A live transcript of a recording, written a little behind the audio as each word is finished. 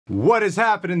What is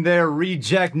happening there,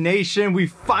 Reject Nation? We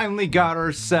finally got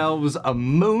ourselves a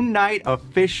Moon Knight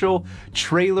official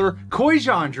trailer.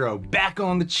 Koijandro back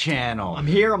on the channel. I'm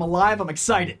here, I'm alive, I'm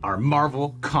excited. Our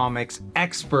Marvel Comics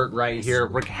expert right here.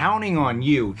 We're counting on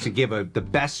you to give the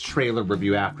best trailer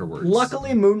review afterwards.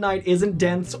 Luckily, Moon Knight isn't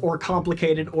dense or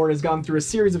complicated or has gone through a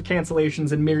series of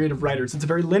cancellations and myriad of writers. It's a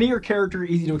very linear character,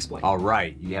 easy to explain. All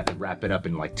right, you have to wrap it up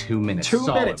in like 2 minutes. 2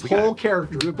 minutes, whole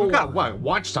character. We got what,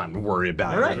 watch time to worry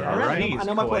about. All right. I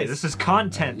know my place. This is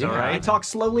content, all right? I talk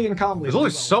slowly and calmly. There's only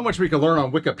so much we can learn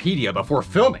on Wikipedia before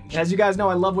filming. As you guys know,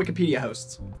 I love Wikipedia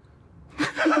hosts.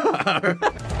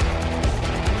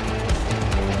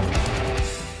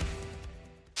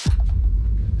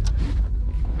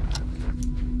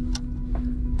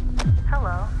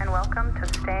 Hello, and welcome to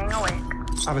Staying Awake.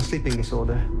 I have a sleeping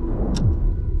disorder.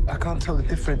 I can't tell the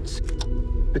difference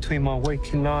between my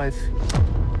waking life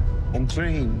and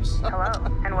dreams. Hello,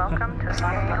 and welcome to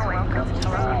Staying Awake.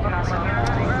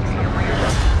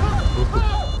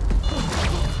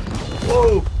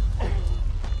 Whoa!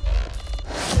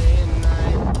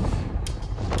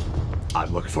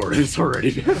 I'm looking forward to this already.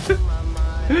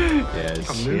 Yes.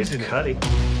 I'm losing Cuddy.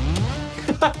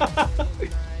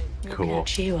 Cool.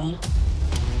 At you all.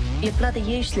 You're bloody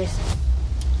useless,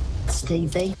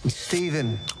 Stevie.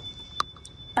 Stephen.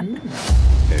 Hey,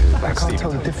 I can't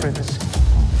tell the difference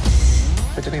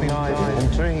between life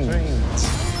and dreams.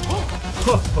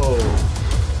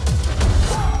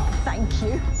 Thank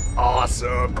you.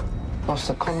 Awesome. Lost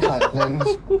the contact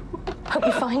lens. Hope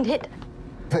you find it.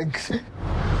 Thanks.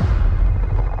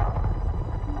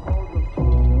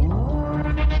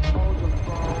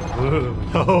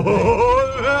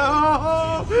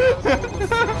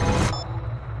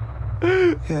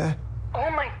 Yeah. Oh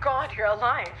my God, you're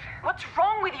alive. What's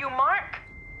wrong with you, Mark?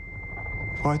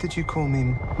 Why did you call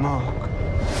me Mark?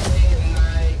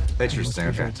 Interesting.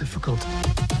 Okay. Very difficult.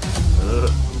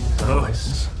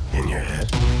 Voices in your head.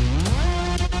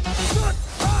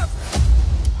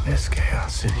 There's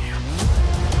chaos in you.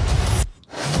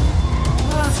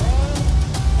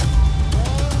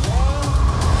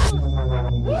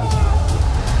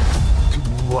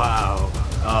 Wow.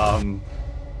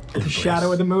 The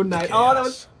shadow of the Moon Knight. Oh, that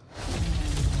was...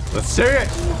 Let's see it.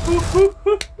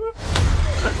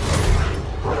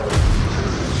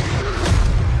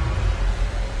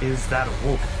 Is that a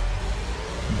wolf?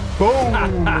 Boom.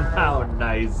 How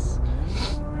nice.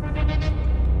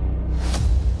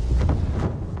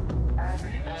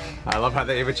 I love how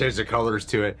they even changed the colors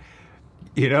to it.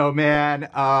 You know, man,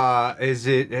 is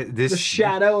it this The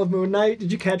shadow of Moon Knight?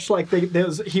 Did you catch, like,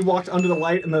 he walked under the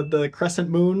light and the crescent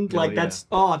moon? Like, yeah. that's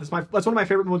one of my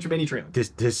favorite moments from any trailer.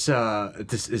 This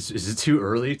is it too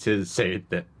early to say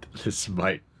that this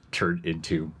might turn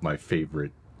into my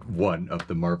favorite one of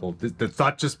the Marvel? That's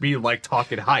not just me like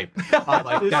talking hype.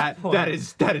 Like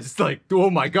that is like, oh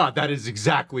my God, that is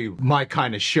exactly my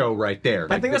kind of show right there.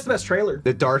 I think that's the best trailer.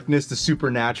 The darkness, the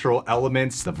supernatural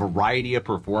elements, the variety of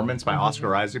performance by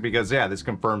Oscar Isaac, because yeah, this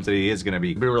confirms that he is going to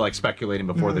be, we were like speculating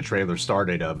before the trailer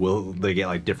started of, will they get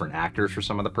like different actors for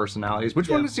some of the personalities? Which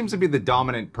one seems to be the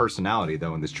dominant personality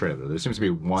though in this trailer? There seems to be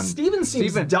one. Steven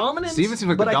seems dominant, Steven seems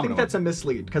like but the I dominant think that's a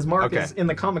mislead, because Mark is, in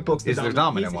the comic books, the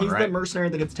dominant. He's right? the mercenary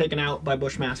that gets taken out by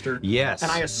Bushmaster. Yes. And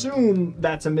I assume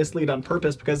that's a mislead on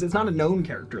purpose because it's not a known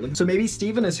character. So maybe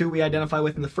Steven is who we identify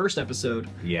with in the first episode.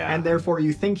 Yeah. And therefore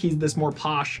you think he's this more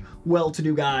posh,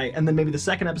 well-to-do guy. And then maybe the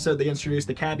second episode they introduce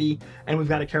the cabbie and we've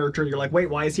got a character and you're like, wait,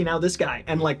 why is he now this guy?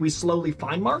 And like we slowly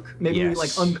find Mark. Maybe we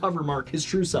like uncover Mark, his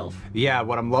true self. Yeah,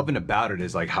 what I'm loving about it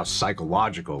is like how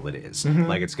psychological it is.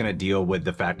 Like it's gonna deal with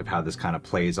the fact of how this kind of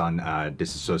plays on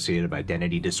dissociative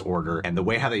identity disorder and the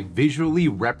way how they visually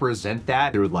represent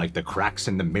that through like the cracks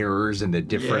in the mirrors and the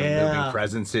different moving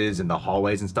presences and the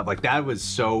hallways and stuff. Like that was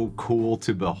so cool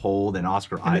to behold, and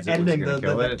Oscar Isaac the editing, was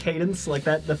gonna kill the cadence, like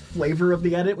that, the flavor of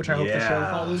the edit, which I hope the show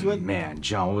follows with. Man,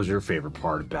 John, what was your favorite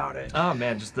part about it? Oh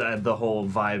man, just the whole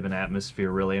vibe and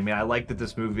atmosphere, really. I mean, I like that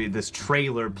this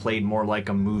trailer played more like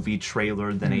a movie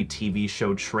trailer than a TV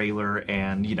show trailer,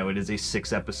 and you know, it is a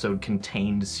 6-episode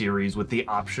contained series with the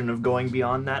option of going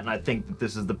beyond that, and I think that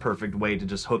this is the perfect way to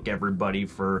just hook everybody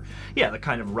for, yeah, the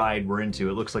kind of ride we're into.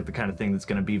 It looks like the kind of thing that's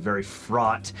going to be very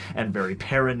fraught and very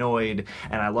paranoid,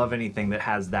 and I love anything that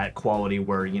has that quality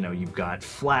where, you know, you've got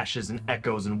flashes and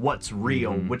echoes and what's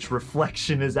real, which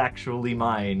reflection is actually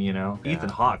mine, you know? Ethan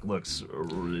Hawke looks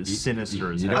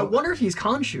sinister as hell. I wonder if he's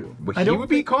Khonshu. He would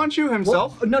be Khonshu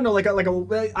himself? Well, no,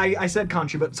 I said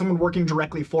Khonshu, but someone working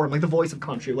directly for him, like the voice of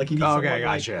Khonshu. Like Okay,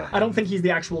 gotcha. I don't think he's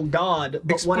the actual god.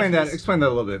 But explain that a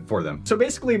little bit for them. So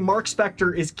basically, Mark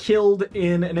Spector is killed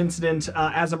in an incident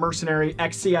as a mercenary,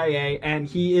 ex-CIA, and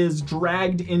he is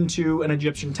dragged into an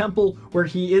Egyptian temple where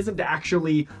he isn't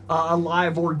actually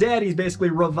alive or dead. He's basically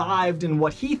revived in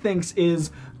what he thinks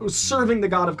is serving the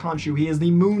god of Khonshu. He is the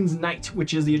moon's knight,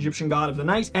 which is the Egyptian god of the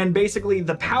night, and basically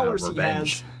the powers he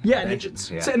has. Yeah,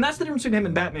 vengeance. So, and that's the difference between him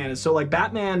and Batman. Is so like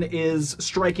Batman is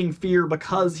striking fear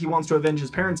because he wants to avenge his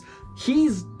parents.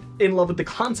 He's in love with the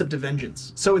concept of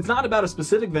vengeance. So it's not about a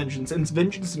specific vengeance, and it's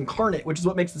vengeance incarnate, which is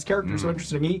what makes this character so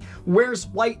interesting. He wears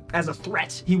white as a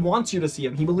threat. He wants you to see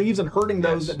him. He believes in hurting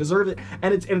those that deserve it,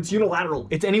 and it's unilateral.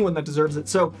 It's anyone that deserves it.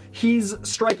 So he's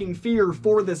striking fear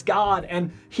for this god,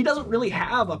 and he doesn't really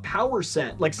have a power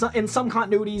set. Like in some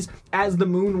continuities, as the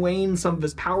moon wanes, some of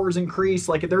his powers increase.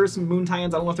 Like there is some moon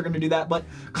tie-ins. I don't know if they're going to do that, but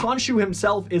Khonshu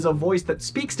himself is a voice that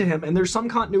speaks to him, and there's some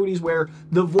continuities where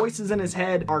the voices in his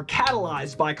head are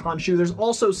catalyzed by Khonshu. There's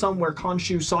also some where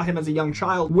Khonshu saw him as a young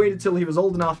child, waited till he was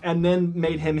old enough, and then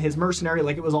made him his mercenary,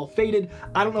 like it was all fated.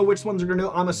 I don't know which ones are gonna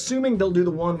do. I'm assuming they'll do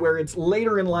the one where it's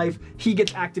later in life, he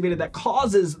gets activated that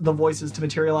causes the voices to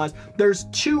materialize. There's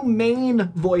two main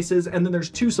voices, and then there's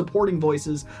two supporting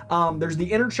voices. There's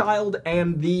the inner child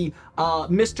and the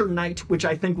Mr. Knight, which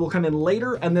I think will come in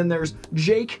later, and then there's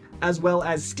Jake as well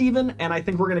as Steven, and I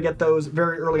think we're gonna get those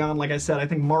very early on. Like I said, I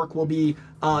think Mark will be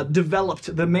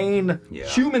developed. The main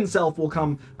human self will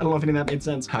come. I don't know if any of that made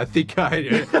sense. I think I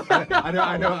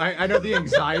know the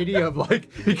anxiety of like,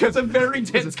 because it's a very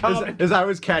tense comment. As I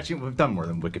was catching, we've done more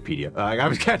than Wikipedia. I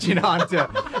was catching on to,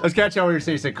 what you were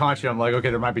saying. You said Khonshu. I'm like, okay,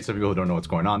 there might be some people who don't know what's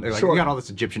going on. Like, we got all this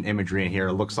Egyptian imagery in here.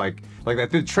 It looks like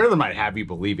that. The trailer might have you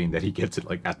believing that he gets it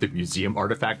like at the museum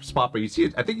artifact spot, but you see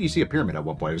it. I think you see a pyramid at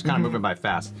one point. It was kind of moving by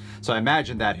fast. So I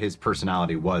imagine that his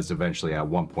personality was eventually at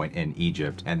one point in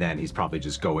Egypt, and then he's probably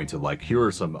just going to like, here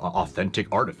are some authentic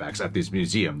artifacts at this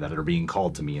museum that are being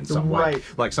called to me in some way.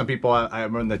 Like some people, I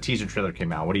remember when the teaser trailer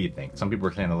came out, what do you think? Some people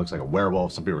were saying it looks like a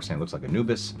werewolf, some people were saying it looks like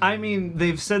Anubis. I mean,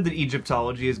 they've said that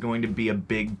Egyptology is going to be a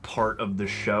big part of the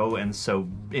show, and so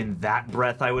in that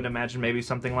breath I would imagine maybe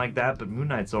something like that, but Moon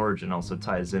Knight's origin also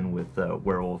ties in with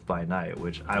Werewolf by Night,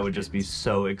 which I would just be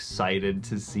so excited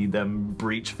to see them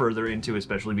breach further into,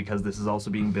 especially because this is also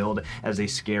being billed as a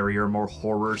scarier, more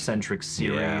horror-centric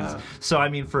series. So I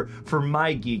mean, for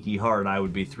my geeky heart, I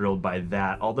would be thrilled by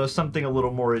that, although something a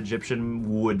little more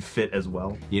Egyptian would fit as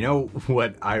well. You know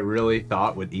what I really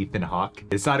thought with Ethan Hawke?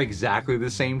 It's not exactly the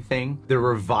same thing. There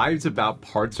were vibes about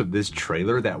parts of this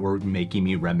trailer that were making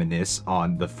me reminisce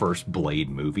on the first Blade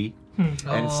movie.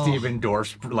 And Stephen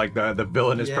Dorff's, like the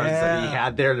villainous presence that he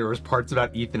had there. There was parts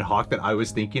about Ethan Hawke that I was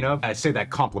thinking of. I say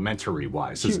that complimentary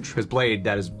wise, because Blade,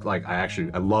 that is like,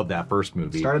 I love that first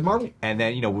movie. Started Marvel. And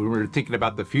then, you know, we were thinking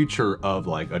about the future of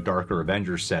like a darker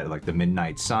Avengers set, like the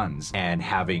Midnight Suns, and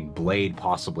having Blade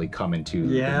possibly come into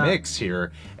the mix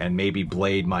here, and maybe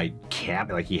Blade might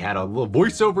like he had a little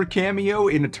voiceover cameo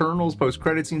in Eternals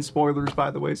post-credit scene. Spoilers, by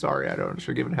the way. Sorry, I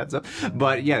should give it a heads up.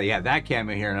 But yeah, that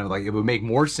cameo here, and I was like, it would make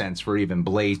more sense for even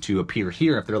Blade to appear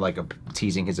here if they're like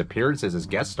teasing his appearances as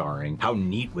guest starring. How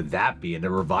neat would that be? And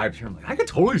they're revived here. I'm like, I could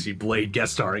totally see Blade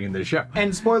guest starring in this show.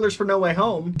 And spoilers for No Way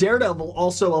Home, Daredevil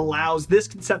also allows, this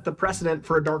could set the precedent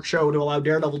for a dark show to allow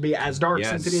Daredevil to be as dark.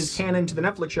 Since it is canon to the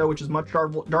Netflix show, which is much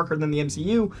darker than the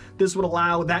MCU, this would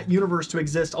allow that universe to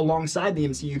exist alongside the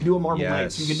MCU. You could do a Marvel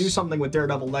Knights, you could do something with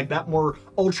Daredevil, like that more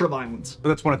ultra violence. But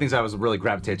that's one of the things I was really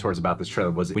gravitated towards about this trailer,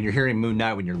 was when you're hearing Moon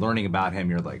Knight, when you're learning about him,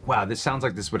 you're like, wow, this sounds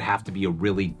like this would have to be a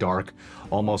really dark,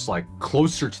 almost like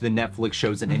closer to the Netflix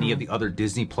shows than any of the other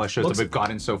Disney Plus shows that we've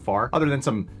gotten so far. Other than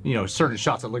some, you know, certain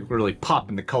shots that look really pop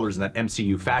in the colors in that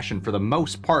MCU fashion, for the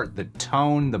most part, the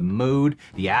tone, the mood,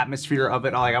 the atmosphere of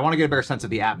it, like I want to get a better sense of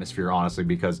the atmosphere, honestly,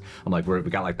 because I'm like, we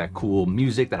got like that cool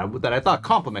music that I thought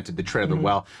complemented the trailer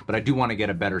well, but I do want to get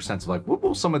a better sense of like, what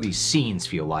will some of these scenes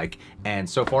feel like? And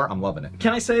so far, I'm loving it.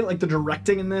 Can I say, like, the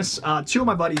directing in this, two of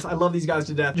my buddies, I love these guys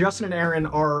to death. Justin and Aaron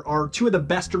are two of the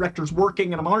best directors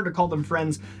working, and I'm honored to call them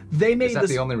friends. They made this. Is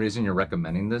that the only reason you're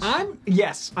recommending this?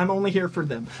 Yes, I'm only here for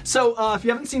them. So if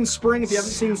you haven't seen Spring, if you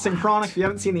haven't seen Synchronic, if you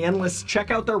haven't seen The Endless, check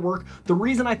out their work. The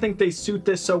reason I think they suit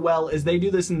this so well is they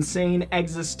do this insane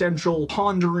existential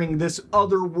pondering, this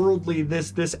otherworldly,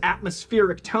 this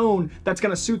atmospheric tone that's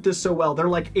gonna suit this so well. They're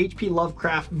like H.P.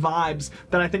 Lovecraft vibes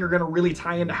that I think are gonna really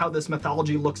tie into how this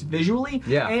mythology looks visually.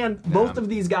 And both of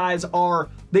these guys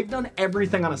they've done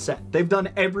everything on a set. They've done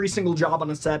every single job on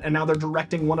a set, and now they're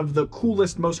directing one of the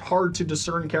coolest, most hard to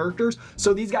discern characters.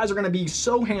 So these guys are gonna be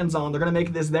so hands-on, they're gonna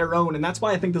make this their own, and that's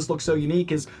why I think this looks so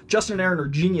unique, is Justin and Aaron are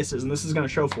geniuses, and this is gonna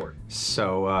show for it.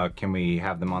 So can we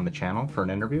have them on the channel for an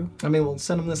interview? I mean, we'll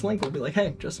send them this link, we'll be like,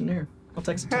 hey, Justin and Aaron. I'll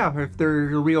text them. Yeah, if they're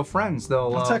your real friends,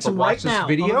 they'll, I'll text they'll them watch right this now.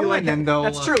 video Like, and then they'll...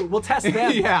 That's true. We'll test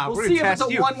them. Yeah, we'll we're see gonna if it's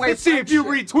test a you. one-way Let's see if you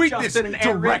friendship, retweet Justin this, and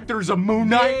Aaron. Directors of Moon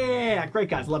Knight. Yeah, great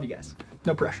guys. Love you guys.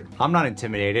 No pressure. I'm not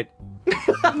intimidated.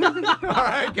 All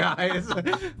right, guys.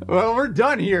 Well, we're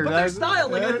done here. But their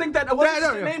styling, I think that it wasn't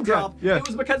just a name drop. Yeah. It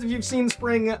was because if you've seen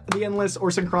Spring, The Endless, or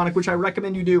Synchronic, which I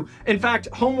recommend you do. In fact,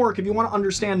 homework, if you want to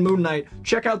understand Moon Knight,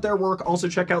 check out their work. Also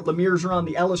check out Lemire's run,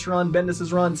 the Ellis run,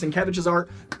 Bendis's run, Sienkiewicz's art,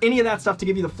 any of that stuff to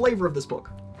give you the flavor of this book.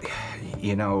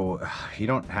 You know, you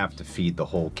don't have to feed the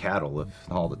whole cattle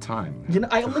all the time. You know,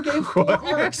 I only gave 4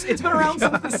 arcs. It's been around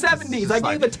since the 70s. I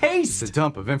gave a taste. It's a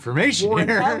dump of information Warren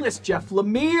here. Ellis, Jeff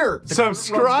Lemire.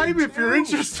 Subscribe if you're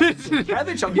interested.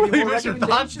 Kevich, I'll give you Leave more us your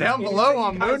thoughts recommendations. down below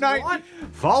on Anything you Moon guys Knight. want.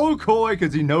 Follow Coy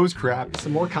because he knows crap.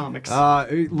 Some more comics.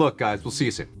 Look, guys, we'll see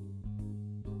you soon.